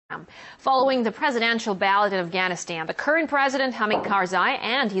Following the presidential ballot in Afghanistan, the current president, Hamid Karzai,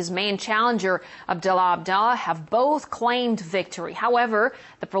 and his main challenger, Abdullah Abdullah, have both claimed victory. However,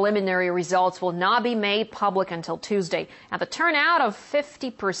 the preliminary results will not be made public until Tuesday. And the turnout of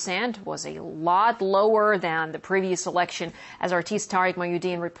 50% was a lot lower than the previous election, as artist Tariq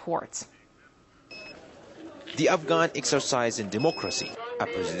Mayuddin reports. The Afghan exercise in democracy, a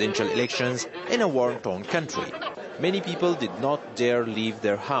presidential elections in a war-torn country. Many people did not dare leave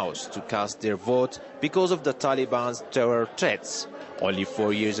their house to cast their vote because of the Taliban's terror threats. Only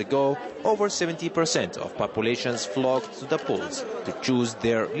 4 years ago, over 70% of populations flocked to the polls to choose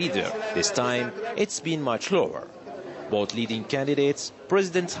their leader. This time, it's been much lower. Both leading candidates,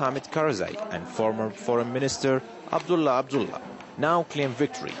 President Hamid Karzai and former Foreign Minister Abdullah Abdullah, now claim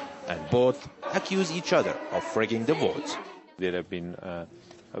victory, and both accuse each other of rigging the vote. There have been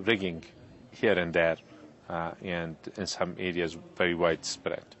rigging here and there, and in some areas very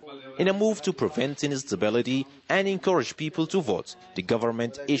widespread. In a move to prevent instability and encourage people to vote, the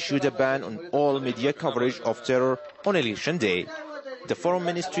government issued a ban on all media coverage of terror on election day. The Foreign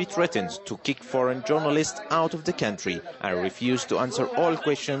Ministry threatened to kick foreign journalists out of the country and refused to answer all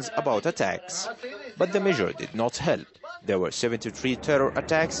questions about attacks. But the measure did not help. There were 73 terror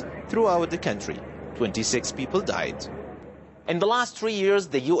attacks throughout the country. 26 people died. In the last 3 years,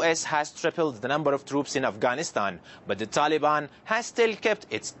 the U.S. has tripled the number of troops in Afghanistan, but the Taliban has still kept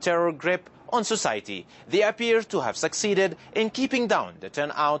its terror grip on society. They appear to have succeeded in keeping down the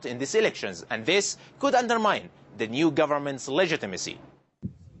turnout in these elections, and this could undermine the new government's legitimacy.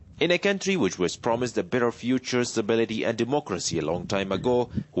 In a country which was promised a better future, stability and democracy a long time ago,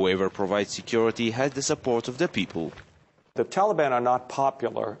 whoever provides security has the support of the people. The Taliban are not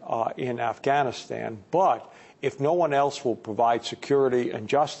popular in Afghanistan, but if no one else will provide security and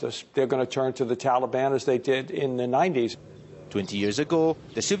justice, they're going to turn to the Taliban as they did in the 90s. 20 years ago,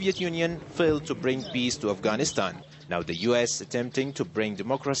 the Soviet Union failed to bring peace to Afghanistan. Now the U.S. attempting to bring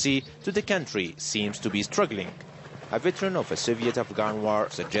democracy to the country seems to be struggling. A veteran of a Soviet-Afghan war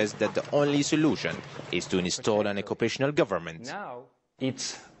suggests that the only solution is to install an occupational government. Now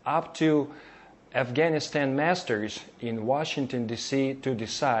it's up to Afghanistan masters in Washington, D.C. to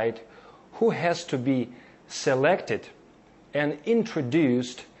decide who has to be selected and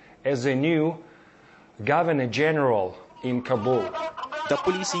introduced as a new Governor General in Kabul. The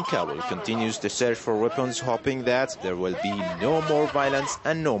police in Kabul continues to search for weapons, hoping that there will be no more violence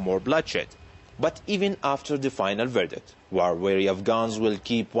and no more bloodshed. But even after the final verdict, war-weary Afghans will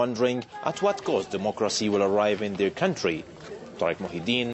keep wondering at what cost democracy will arrive in their country. Tariq Mayuddin,